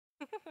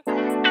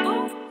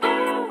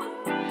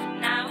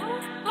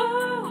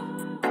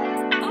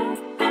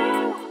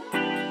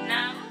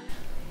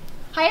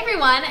Hi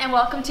everyone, and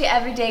welcome to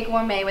Everyday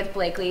Gourmet with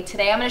Blakely.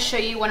 Today I'm going to show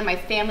you one of my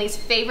family's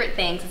favorite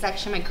things. It's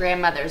actually my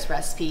grandmother's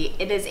recipe.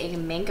 It is a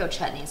mango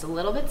chutney. It's a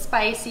little bit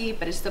spicy,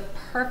 but it's the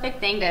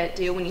perfect thing to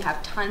do when you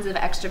have tons of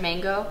extra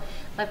mango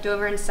left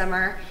over in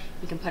summer.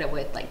 You can put it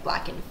with like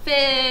blackened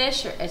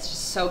fish, or it's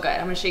just so good.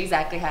 I'm going to show you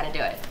exactly how to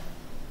do it.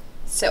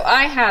 So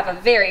I have a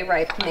very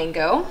ripe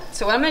mango.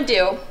 So what I'm going to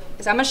do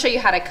is I'm going to show you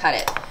how to cut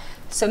it.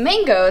 So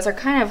mangoes are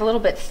kind of a little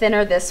bit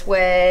thinner this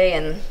way,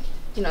 and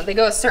you know, they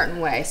go a certain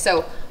way.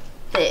 So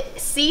the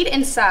seed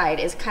inside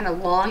is kind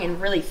of long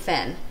and really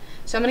thin.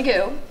 So I'm gonna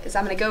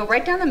go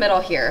right down the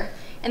middle here,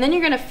 and then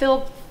you're gonna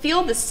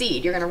feel the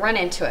seed. You're gonna run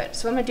into it.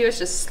 So what I'm gonna do is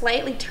just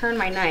slightly turn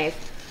my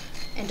knife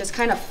and just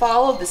kind of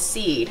follow the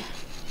seed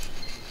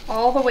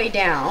all the way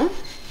down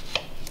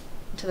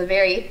to the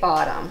very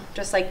bottom,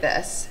 just like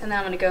this. And then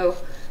I'm gonna go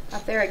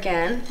up there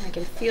again, and I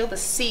can feel the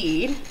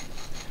seed.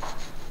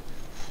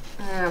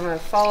 And I'm gonna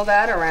follow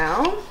that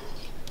around,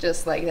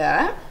 just like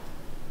that.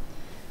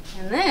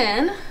 And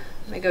then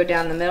I'm gonna go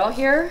down the middle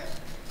here,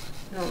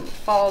 and I'll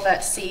follow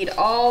that seed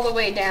all the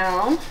way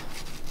down.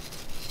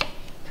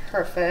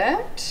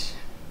 Perfect.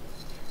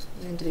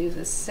 And then do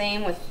the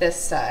same with this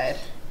side,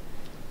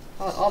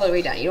 all the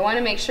way down. You want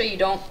to make sure you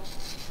don't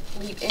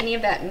leave any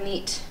of that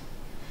meat.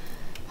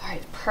 All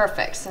right,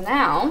 perfect. So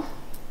now,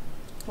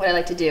 what I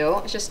like to do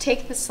is just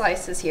take the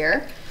slices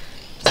here,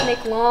 just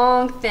make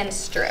long, thin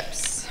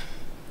strips,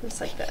 just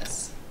like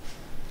this.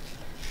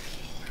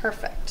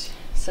 Perfect.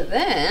 So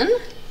then,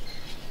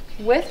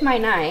 with my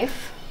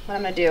knife, what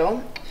I'm going to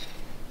do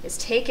is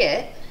take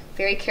it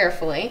very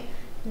carefully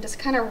and just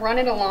kind of run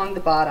it along the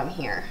bottom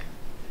here.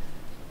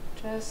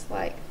 Just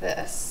like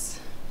this,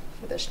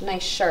 with this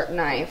nice sharp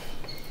knife.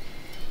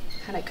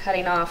 Kind of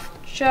cutting off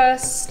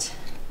just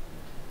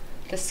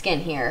the skin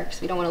here, because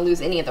we don't want to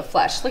lose any of the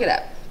flesh. Look at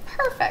that.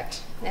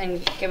 Perfect.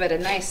 And give it a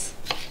nice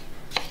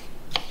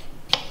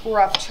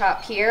rough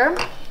chop here.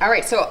 All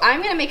right, so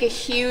I'm going to make a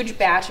huge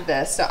batch of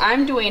this. So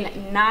I'm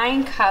doing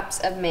 9 cups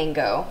of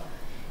mango.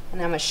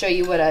 And I'm going to show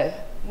you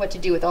what to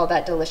do with all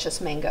that delicious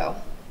mango.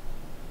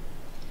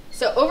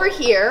 So over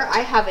here, I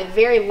have a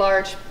very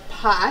large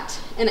pot,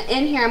 and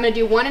in here I'm going to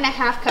do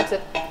 1.5 cups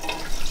of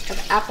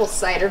apple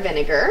cider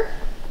vinegar,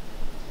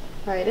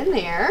 right in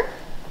there.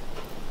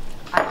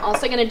 I'm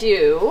also going to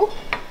do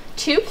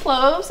 2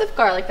 cloves of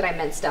garlic that I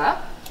minced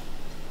up.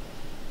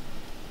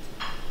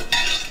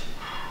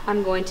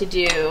 I'm going to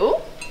do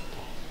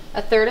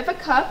 1/3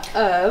 cup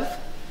of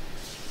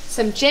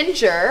some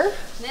ginger.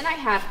 Then I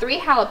have 3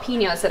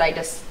 jalapenos that I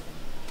just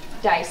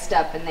diced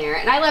up in there.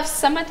 And I left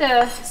some of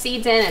the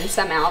seeds in and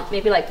some out.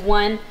 Maybe like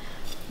one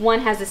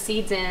has the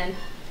seeds in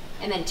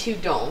and then 2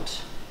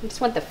 don't. I just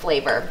want the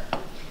flavor.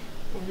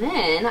 And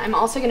then I'm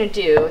also gonna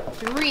do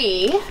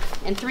 3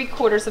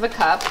 3/4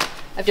 cup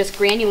of just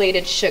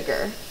granulated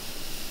sugar.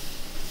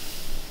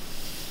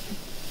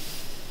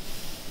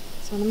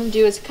 So what I'm gonna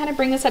do is kind of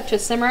bring this up to a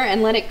simmer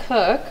and let it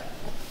cook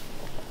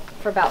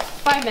for about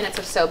 5 minutes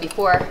or so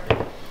before,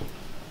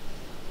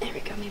 there we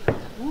go, maybe a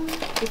little more,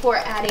 before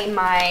adding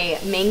my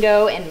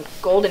mango and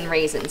golden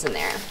raisins in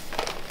there.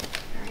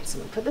 All right, so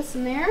I'm gonna put this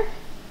in there.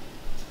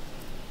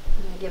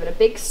 I'm gonna give it a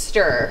big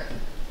stir.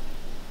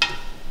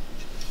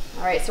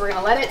 All right, so we're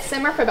gonna let it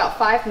simmer for about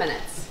 5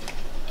 minutes.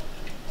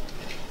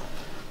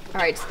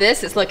 All right, so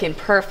this is looking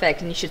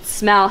perfect, and you should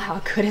smell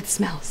how good it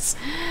smells.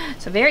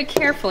 So very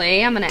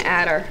carefully, I'm gonna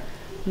add our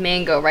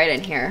mango right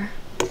in here.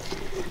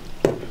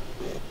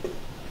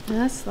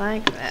 Just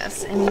like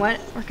this. And what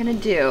we're gonna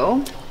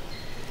do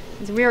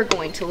is we are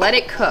going to let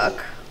it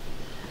cook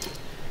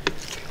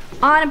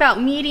on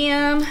about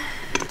medium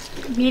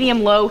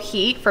low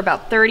heat for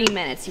about 30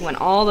 minutes. You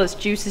want all those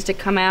juices to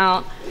come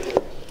out.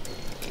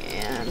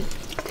 And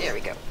there we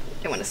go.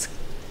 Don't want to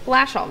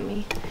splash on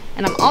me.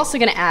 And I'm also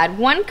gonna add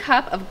 1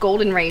 cup of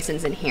golden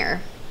raisins in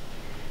here.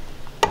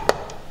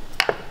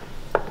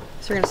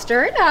 So we're gonna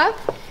stir it up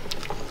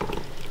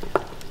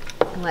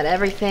and let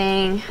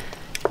everything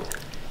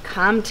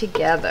come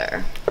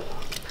together.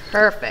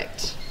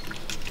 Perfect.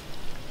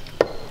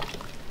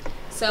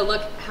 So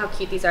look how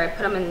cute these are. I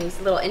put them in these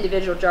little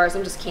individual jars.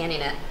 I'm just canning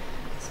it.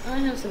 So I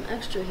have some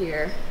extra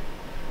here.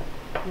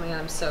 Oh my God,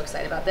 I'm so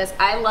excited about this.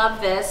 I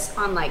love this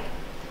on like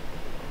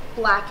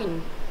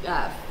blackened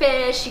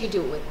fish. You could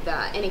do it with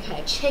any kind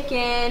of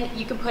chicken.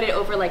 You can put it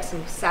over like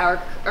some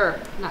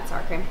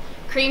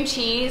cream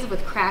cheese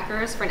with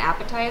crackers for an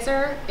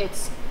appetizer.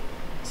 It's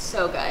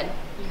so good.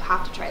 You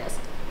have to try this.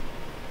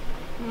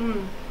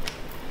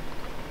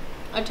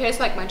 It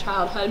tastes like my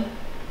childhood.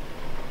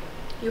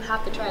 You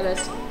have to try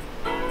this.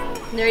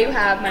 And there you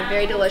have my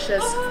very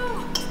delicious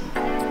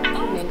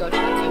mango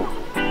chutney.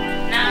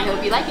 I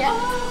hope you like it.